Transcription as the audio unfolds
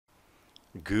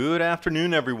Good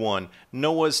afternoon, everyone.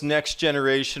 NOAA's next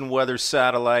generation weather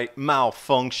satellite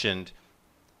malfunctioned.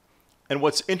 And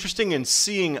what's interesting in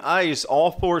seeing ice,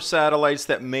 all four satellites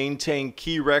that maintain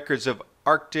key records of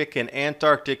Arctic and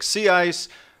Antarctic sea ice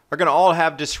are going to all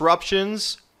have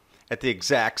disruptions at the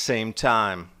exact same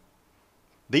time.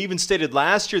 They even stated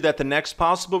last year that the next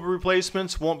possible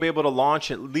replacements won't be able to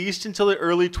launch at least until the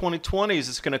early 2020s.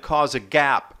 It's going to cause a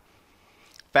gap.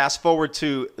 Fast forward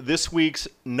to this week's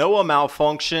NOAA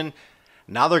malfunction.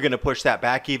 Now they're going to push that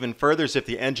back even further as if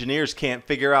the engineers can't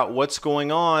figure out what's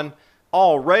going on.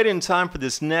 All right in time for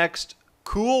this next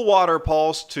cool water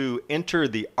pulse to enter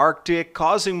the Arctic,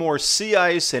 causing more sea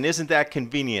ice, and isn't that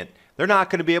convenient? They're not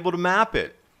going to be able to map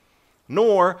it.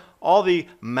 Nor all the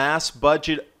mass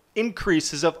budget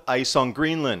increases of ice on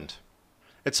Greenland.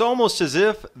 It's almost as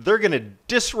if they're going to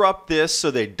disrupt this so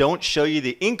they don't show you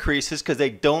the increases because they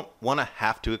don't want to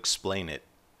have to explain it.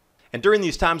 And during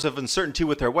these times of uncertainty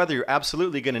with our weather, you're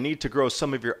absolutely going to need to grow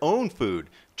some of your own food.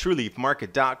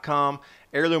 TrueLeafMarket.com,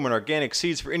 heirloom and organic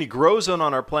seeds for any grow zone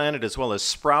on our planet, as well as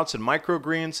sprouts and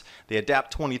microgreens. The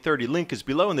Adapt 2030 link is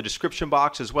below in the description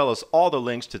box, as well as all the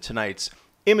links to tonight's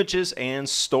images and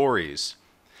stories.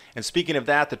 And speaking of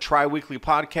that, the Tri-Weekly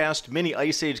podcast, Mini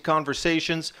Ice Age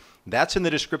Conversations, that's in the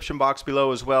description box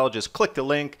below as well. Just click the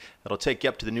link. It'll take you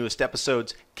up to the newest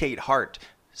episodes. Kate Hart,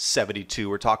 72.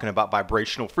 We're talking about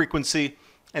vibrational frequency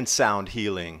and sound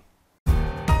healing.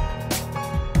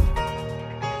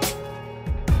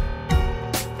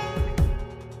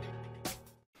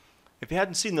 If you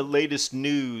hadn't seen the latest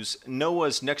news,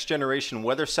 NOAA's next generation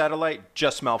weather satellite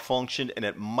just malfunctioned and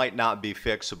it might not be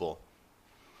fixable.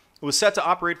 It was set to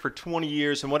operate for 20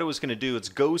 years, and what it was going to do, it's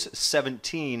GOES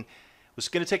 17, was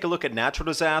going to take a look at natural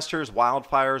disasters,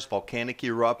 wildfires, volcanic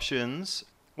eruptions,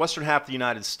 western half of the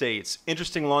United States.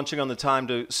 Interesting launching on the time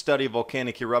to study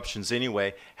volcanic eruptions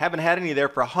anyway. Haven't had any there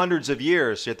for hundreds of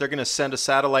years, yet they're going to send a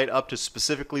satellite up to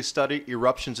specifically study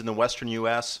eruptions in the western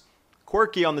U.S.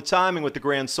 Quirky on the timing with the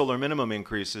grand solar minimum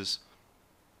increases.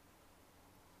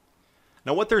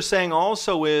 Now what they're saying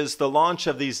also is the launch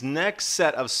of these next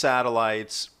set of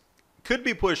satellites could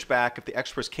be pushed back if the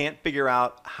experts can't figure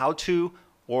out how to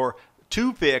or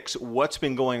to fix what's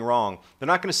been going wrong. They're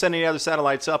not going to send any other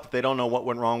satellites up if they don't know what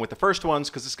went wrong with the first ones,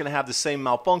 because it's going to have the same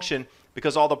malfunction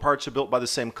because all the parts are built by the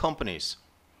same companies.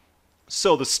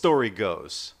 So the story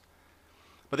goes.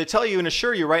 But they tell you and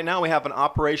assure you right now we have an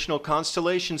operational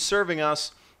constellation serving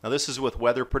us. Now this is with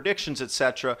weather predictions,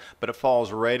 etc., but it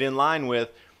falls right in line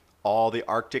with all the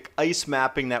Arctic ice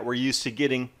mapping that we're used to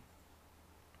getting.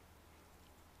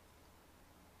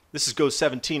 This is GOES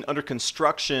 17 under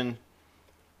construction.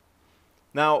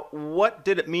 Now, what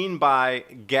did it mean by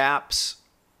gaps?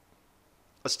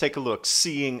 Let's take a look.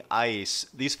 Seeing ice.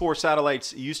 These four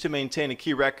satellites used to maintain a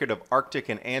key record of Arctic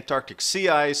and Antarctic sea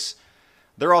ice.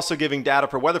 They're also giving data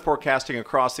for weather forecasting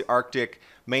across the Arctic,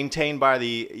 maintained by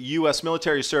the U.S.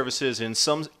 military services in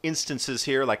some instances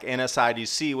here, like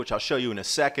NSIDC, which I'll show you in a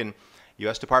second.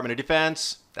 U.S. Department of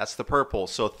Defense, that's the purple.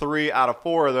 So 3 out of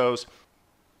 4 of those.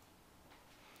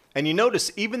 And you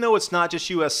notice, even though it's not just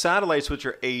U.S. satellites which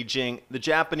are aging, the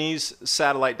Japanese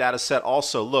satellite data set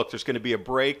also, look, there's going to be a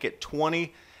break at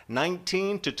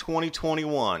 2019 to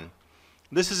 2021.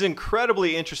 This is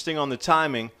incredibly interesting on the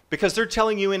timing because they're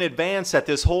telling you in advance that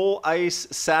this whole ice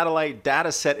satellite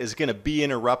data set is going to be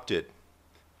interrupted.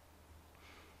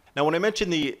 Now, when I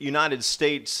mentioned the United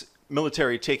States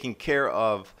military taking care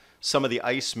of some of the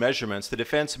ice measurements, the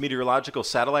Defense Meteorological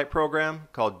Satellite Program,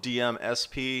 called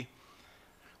DMSP,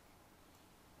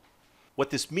 what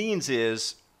this means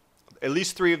is at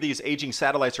least 3 of these aging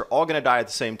satellites are all going to die at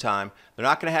the same time. They're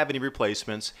not going to have any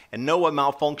replacements. And NOAA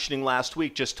malfunctioning last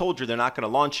week just told you they're not going to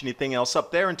launch anything else up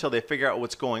there until they figure out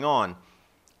what's going on.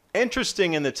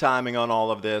 Interesting in the timing on all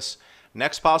of this.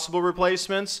 Next possible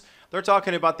replacements, they're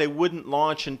talking about they wouldn't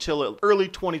launch until early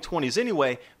 2020s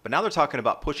anyway, but now they're talking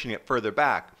about pushing it further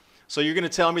back. So you're going to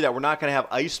tell me that we're not going to have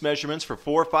ice measurements for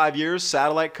 4 or 5 years,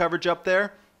 satellite coverage up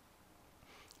there?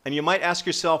 And you might ask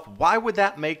yourself, why would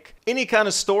that make any kind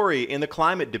of story in the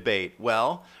climate debate?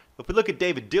 Well, if we look at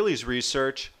David Dilley's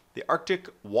research, the Arctic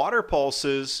water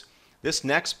pulses, this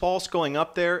next pulse going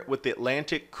up there with the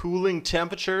Atlantic cooling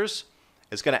temperatures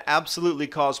is going to absolutely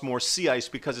cause more sea ice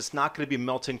because it's not going to be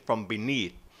melting from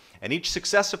beneath. And each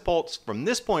successive pulse from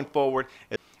this point forward,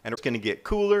 and it's going to get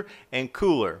cooler and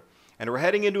cooler. And we're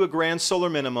heading into a grand solar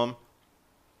minimum.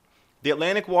 The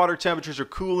Atlantic water temperatures are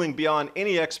cooling beyond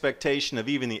any expectation of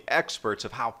even the experts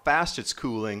of how fast it's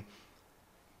cooling.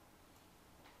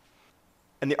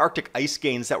 And the Arctic ice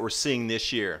gains that we're seeing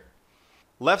this year.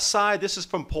 Left side, this is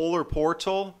from Polar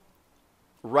Portal.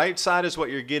 Right side is what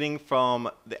you're getting from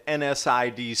the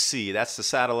NSIDC. That's the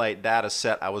satellite data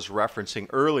set I was referencing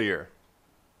earlier.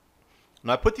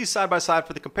 Now I put these side by side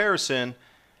for the comparison.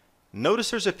 Notice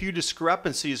there's a few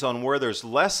discrepancies on where there's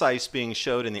less ice being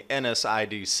showed in the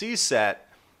NSIDC set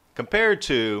compared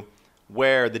to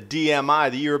where the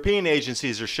DMI, the European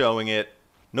agencies, are showing it.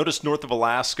 Notice north of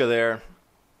Alaska there.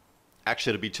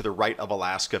 Actually, it'll be to the right of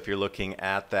Alaska if you're looking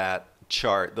at that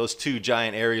chart. Those two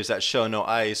giant areas that show no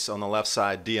ice. On the left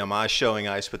side, DMI showing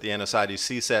ice, but the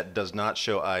NSIDC set does not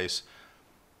show ice.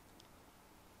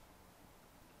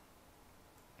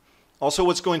 Also,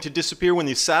 what's going to disappear when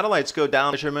these satellites go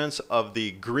down, measurements of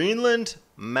the Greenland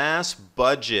mass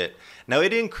budget. Now,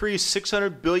 it increased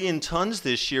 600 billion tons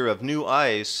this year of new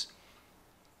ice,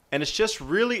 and it's just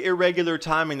really irregular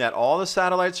timing that all the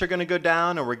satellites are going to go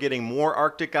down, and we're getting more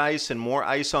Arctic ice and more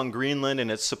ice on Greenland, and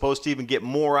it's supposed to even get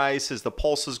more ice as the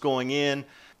pulses going in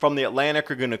from the Atlantic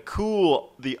are going to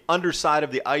cool the underside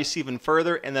of the ice even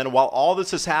further. And then while all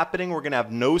this is happening, we're going to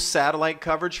have no satellite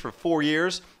coverage for 4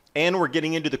 years. And we're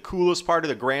getting into the coolest part of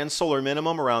the grand solar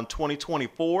minimum around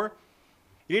 2024.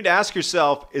 You need to ask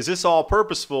yourself, is this all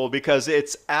purposeful? Because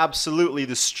it's absolutely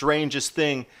the strangest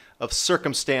thing of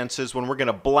circumstances when we're going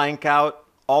to blank out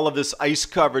all of this ice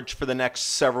coverage for the next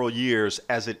several years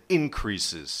as it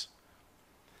increases.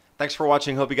 Thanks for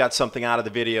watching. Hope you got something out of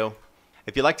the video.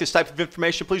 If you like this type of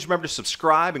information, please remember to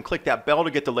subscribe and click that bell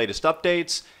to get the latest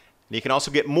updates. And you can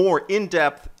also get more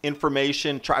in-depth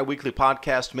information, tri-weekly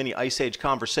podcast, mini Ice Age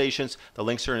conversations. The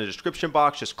links are in the description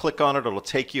box. Just click on it. It'll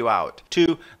take you out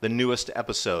to the newest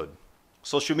episode.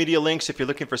 Social media links if you're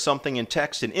looking for something in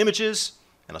text and images.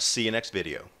 And I'll see you next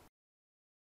video.